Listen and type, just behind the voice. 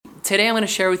Today I'm going to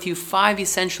share with you 5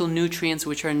 essential nutrients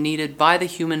which are needed by the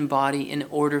human body in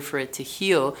order for it to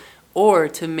heal or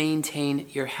to maintain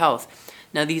your health.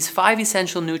 Now these 5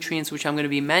 essential nutrients which I'm going to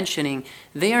be mentioning,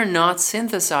 they are not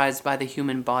synthesized by the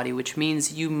human body, which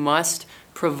means you must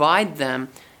provide them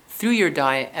through your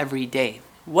diet every day.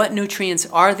 What nutrients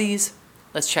are these?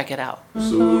 Let's check it out.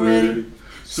 So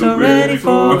ready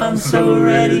for, I'm so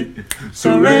ready.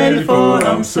 So ready for,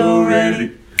 I'm so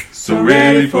ready. So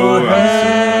ready for,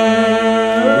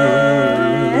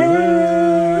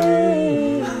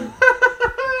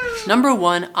 Number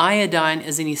 1, iodine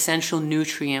is an essential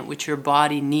nutrient which your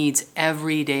body needs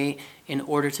every day in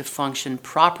order to function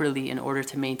properly, in order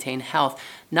to maintain health.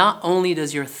 Not only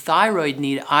does your thyroid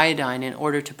need iodine in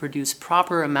order to produce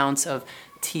proper amounts of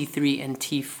T3 and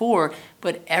T4,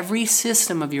 but every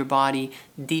system of your body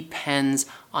depends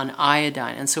on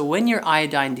iodine. And so when you're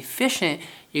iodine deficient,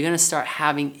 you're going to start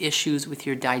having issues with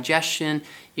your digestion,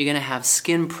 you're going to have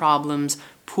skin problems,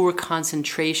 poor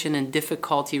concentration and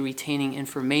difficulty retaining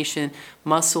information,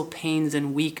 muscle pains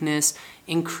and weakness,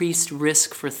 increased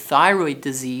risk for thyroid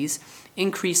disease,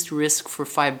 increased risk for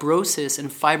fibrosis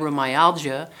and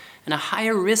fibromyalgia, and a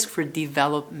higher risk for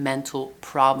developmental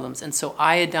problems. And so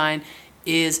iodine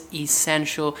is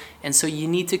essential, and so you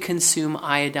need to consume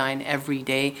iodine every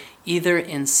day, either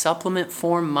in supplement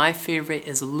form. My favorite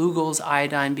is Lugol's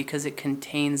iodine because it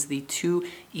contains the 2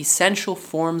 essential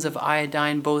forms of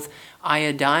iodine, both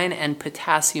iodine and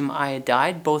potassium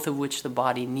iodide, both of which the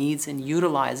body needs and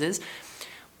utilizes.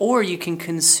 Or you can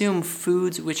consume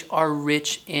foods which are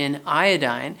rich in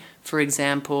iodine, for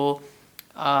example,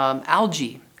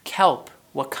 algae, kelp,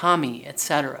 wakame,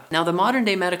 etc. Now, the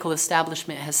modern-day medical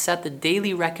establishment has set the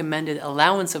daily recommended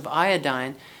allowance of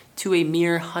iodine to a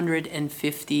mere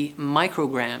 150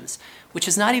 micrograms, which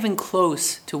is not even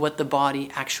close to what the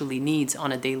body actually needs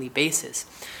on a daily basis.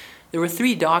 There were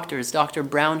 3 doctors, Dr.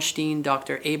 Brownstein,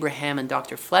 Dr. Abraham, and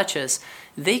Dr. Fletches.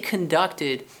 They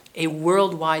conducted a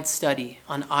worldwide study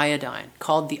on iodine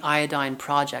called the Iodine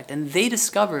Project, and they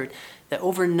discovered that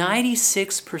over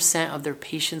 96% of their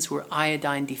patients were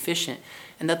iodine deficient,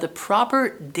 and that the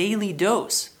proper daily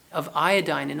dose of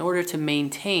iodine in order to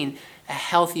maintain a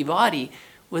healthy body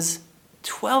was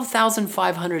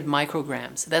 12,500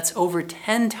 micrograms. That's over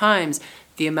 10 times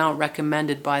the amount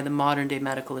recommended by the modern-day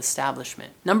medical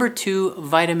establishment. Number 2,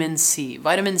 vitamin C.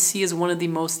 Vitamin C is one of the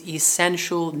most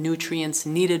essential nutrients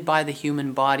needed by the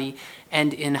human body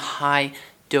and in high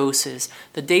doses.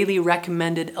 The daily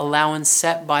recommended allowance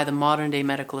set by the modern-day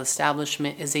medical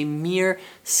establishment is a mere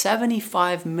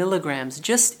 75 milligrams,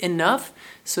 just enough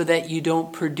so that you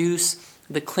don't produce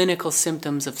the clinical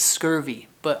symptoms of scurvy,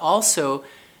 but also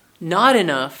not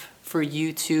enough for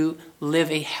you to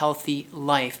live a healthy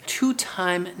life.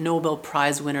 2-time Nobel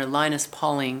Prize winner Linus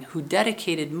Pauling, who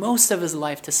dedicated most of his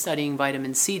life to studying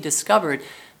vitamin C, discovered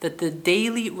that the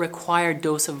daily required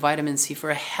dose of vitamin C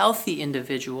for a healthy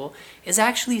individual is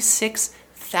actually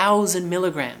 6,000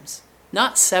 milligrams.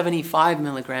 Not 75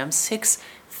 milligrams,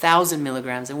 6,000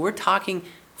 milligrams. And we're talking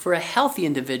for a healthy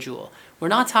individual. We're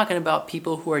not talking about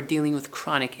people who are dealing with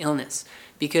chronic illness,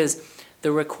 because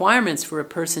the requirements for a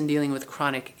person dealing with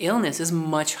chronic illness is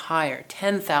much higher,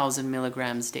 10,000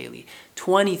 milligrams daily,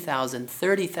 20,000,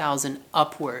 30,000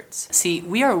 upwards. See,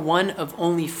 we are one of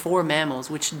only 4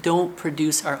 mammals which don't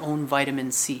produce our own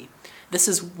vitamin C. This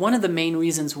is one of the main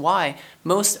reasons why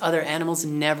most other animals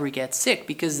never get sick,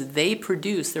 because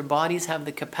their bodies have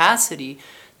the capacity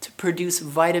to produce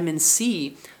vitamin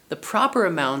C, the proper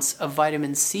amounts of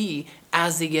vitamin C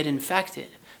as they get infected,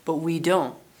 but we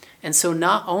don't. And so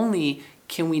not only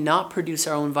can we not produce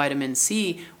our own vitamin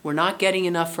C, we're not getting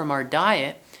enough from our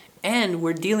diet, and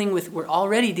we're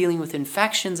already dealing with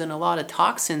infections and a lot of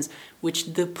toxins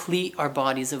which deplete our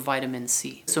bodies of vitamin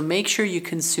C. So make sure you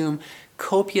consume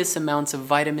copious amounts of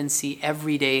vitamin C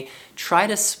every day. Try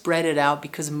to spread it out,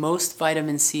 because most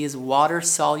vitamin C is water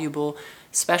soluble,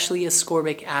 especially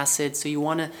ascorbic acid. So you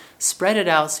want to spread it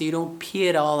out so you don't pee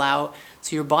it all out,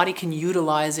 so your body can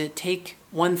utilize it. Take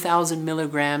 1,000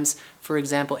 milligrams, for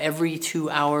example, every 2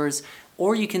 hours,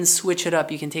 or you can switch it up.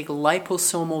 You can take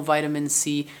liposomal vitamin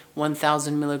C,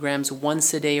 1,000 milligrams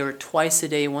once a day or twice a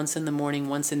day, once in the morning,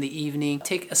 once in the evening.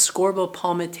 Take ascorbyl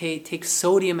palmitate, take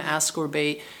sodium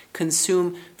ascorbate,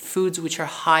 consume foods which are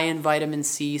high in vitamin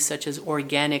C, such as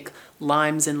organic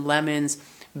limes and lemons,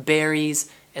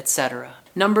 berries, etc.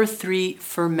 Number 3,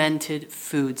 fermented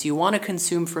foods. You want to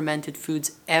consume fermented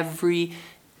foods every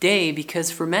day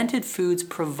because fermented foods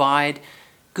provide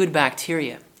good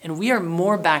bacteria. And we are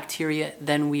more bacteria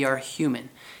than we are human.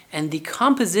 And the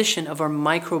composition of our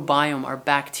microbiome, our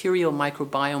bacterial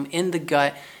microbiome in the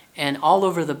gut and all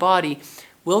over the body,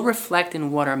 will reflect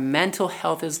in what our mental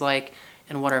health is like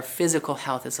and what our physical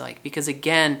health is like. Because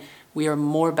again, we are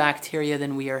more bacteria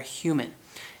than we are human.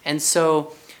 And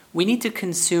so we need to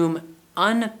consume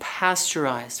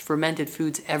unpasteurized fermented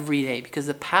foods every day, because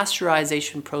the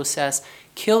pasteurization process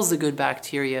kills the good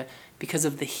bacteria because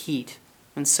of the heat.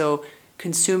 And so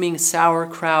consuming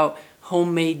sauerkraut,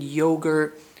 homemade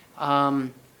yogurt,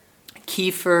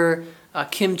 kefir,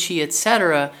 kimchi,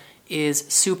 etc. is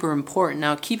super important.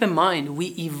 Now keep in mind, we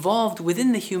evolved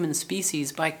within the human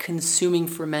species by consuming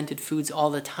fermented foods all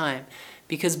the time,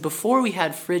 because before we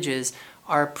had fridges,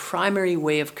 our primary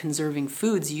way of conserving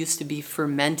foods used to be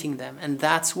fermenting them. And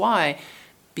that's why,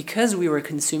 because we were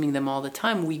consuming them all the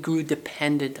time, we grew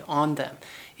dependent on them.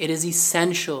 It is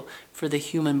essential for the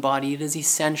human body. It is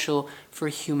essential for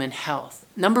human health.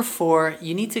 Number 4,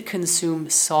 you need to consume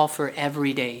sulfur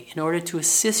every day in order to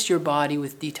assist your body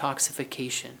with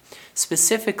detoxification,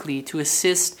 specifically to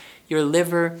assist your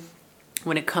liver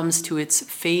when it comes to its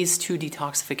phase 2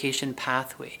 detoxification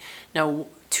pathway. Now,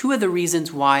 2 of the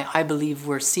reasons why I believe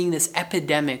we're seeing this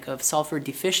epidemic of sulfur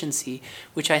deficiency,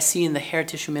 which I see in the hair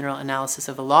tissue mineral analysis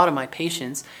of a lot of my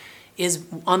patients, is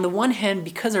on the one hand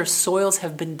because our soils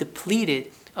have been depleted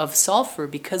of sulfur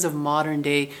because of modern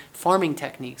day farming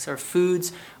techniques. Our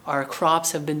foods, our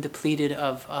crops have been depleted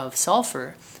of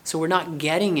sulfur, so we're not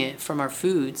getting it from our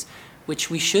foods, which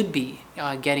we should be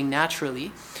getting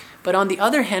naturally. But on the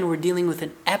other hand, we're dealing with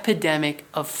an epidemic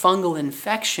of fungal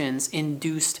infections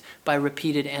induced by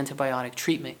repeated antibiotic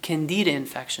treatment, candida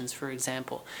infections, for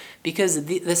example, because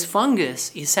this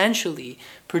fungus essentially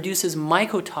produces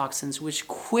mycotoxins, which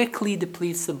quickly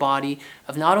depletes the body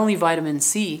of not only vitamin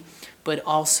C, but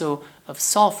also of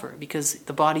sulfur, because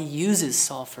the body uses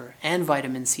sulfur and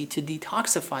vitamin C to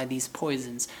detoxify these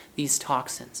poisons, these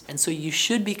toxins. And so you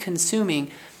should be consuming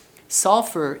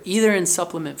sulfur either in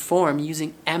supplement form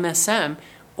using MSM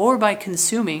or by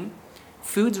consuming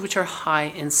foods which are high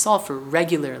in sulfur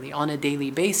regularly on a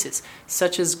daily basis,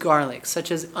 such as garlic,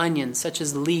 such as onions, such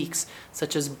as leeks,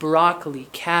 such as broccoli,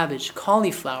 cabbage,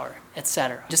 cauliflower,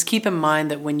 etc. Just keep in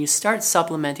mind that when you start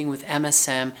supplementing with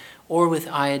MSM or with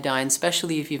iodine,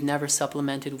 especially if you've never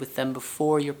supplemented with them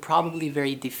before, you're probably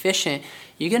very deficient.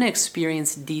 You're going to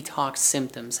experience detox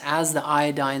symptoms as the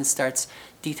iodine starts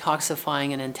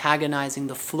detoxifying and antagonizing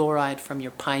the fluoride from your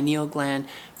pineal gland,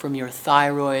 from your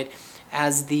thyroid.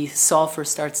 As the sulfur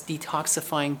starts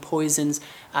detoxifying poisons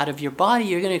out of your body,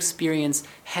 you're going to experience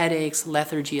headaches,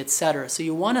 lethargy, etc. So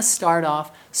you want to start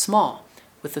off small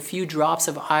with a few drops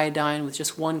of iodine, with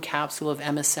just 1 capsule of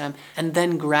MSM, and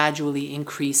then gradually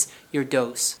increase your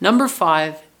dose. Number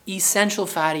 5, essential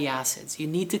fatty acids. You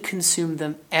need to consume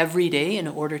them every day in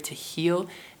order to heal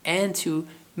and to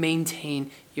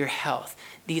maintain your health.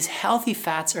 These healthy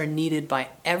fats are needed by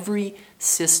every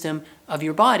system of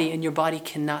your body, and your body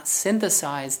cannot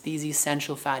synthesize these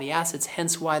essential fatty acids,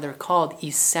 hence why they're called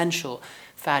essential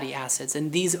fatty acids.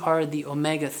 And these are the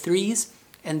omega-3s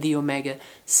and the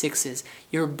omega-6s.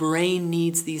 Your brain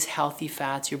needs these healthy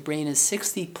fats. Your brain is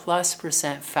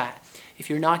 60+% fat. If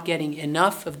you're not getting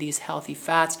enough of these healthy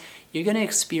fats, you're going to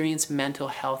experience mental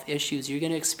health issues. You're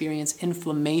going to experience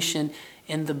inflammation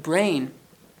in the brain,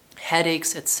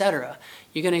 headaches, etc.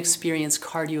 You're going to experience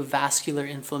cardiovascular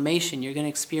inflammation. You're going to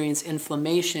experience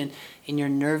inflammation in your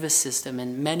nervous system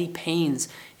and many pains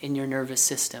in your nervous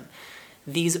system.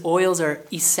 These oils are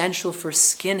essential for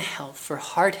skin health, for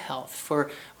heart health, for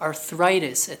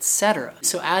arthritis, etc.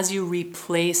 So as you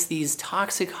replace these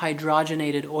toxic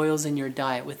hydrogenated oils in your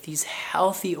diet with these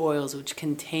healthy oils which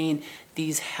contain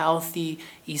these healthy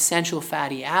essential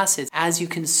fatty acids, as you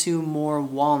consume more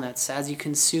walnuts, as you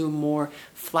consume more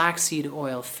flaxseed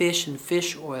oil, fish and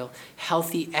fish oil,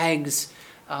 healthy eggs,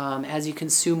 as you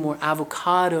consume more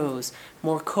avocados,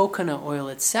 more coconut oil,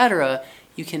 etc.,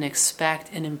 you can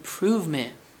expect an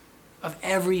improvement of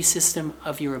every system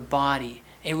of your body,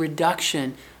 a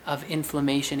reduction of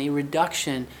inflammation, a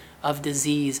reduction of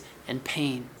disease and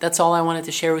pain. That's all I wanted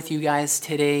to share with you guys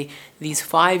today. These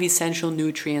 5 essential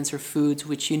nutrients or foods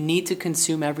which you need to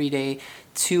consume every day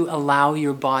to allow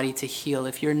your body to heal.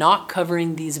 If you're not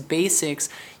covering these basics,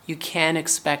 you can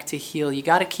expect to heal. You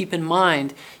got to keep in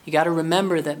mind, you got to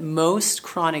remember that most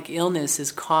chronic illness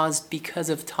is caused because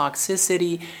of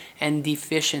toxicity and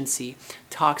deficiency.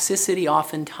 Toxicity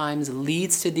oftentimes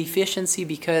leads to deficiency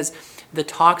because the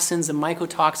toxins, the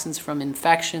mycotoxins from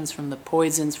infections, from the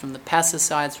poisons, from the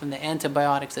pesticides, from the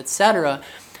antibiotics, etc.,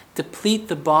 deplete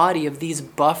the body of these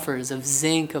buffers of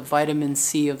zinc, of vitamin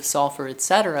C, of sulfur,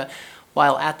 etc.,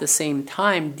 while at the same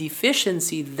time,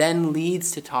 deficiency then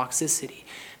leads to toxicity.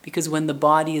 Because when the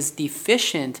body is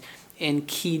deficient in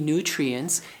key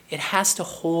nutrients, it has to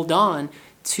hold on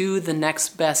to the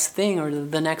next best thing or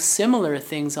the next similar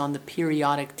things on the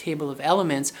periodic table of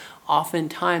elements,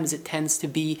 oftentimes it tends to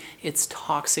be its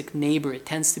toxic neighbor. It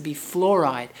tends to be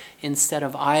fluoride instead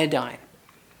of iodine.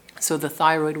 So the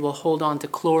thyroid will hold on to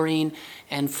chlorine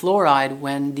and fluoride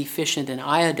when deficient in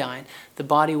iodine. The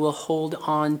body will hold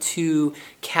on to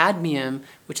cadmium,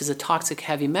 which is a toxic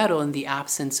heavy metal, in the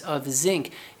absence of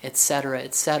zinc, etc.,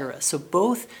 etc. So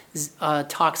both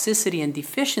toxicity and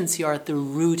deficiency are at the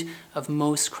root of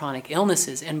most chronic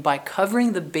illnesses. And by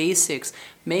covering the basics,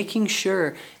 making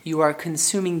sure you are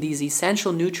consuming these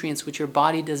essential nutrients which your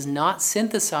body does not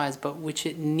synthesize but which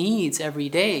it needs every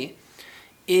day,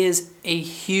 is a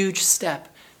huge step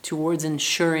towards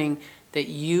ensuring that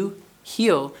you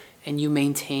heal and you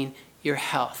maintain your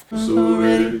health.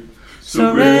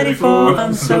 So ready for,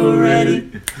 I'm so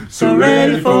ready. So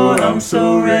ready for, I'm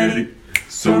so ready.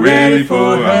 So ready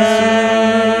for, I'm so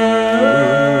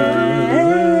ready.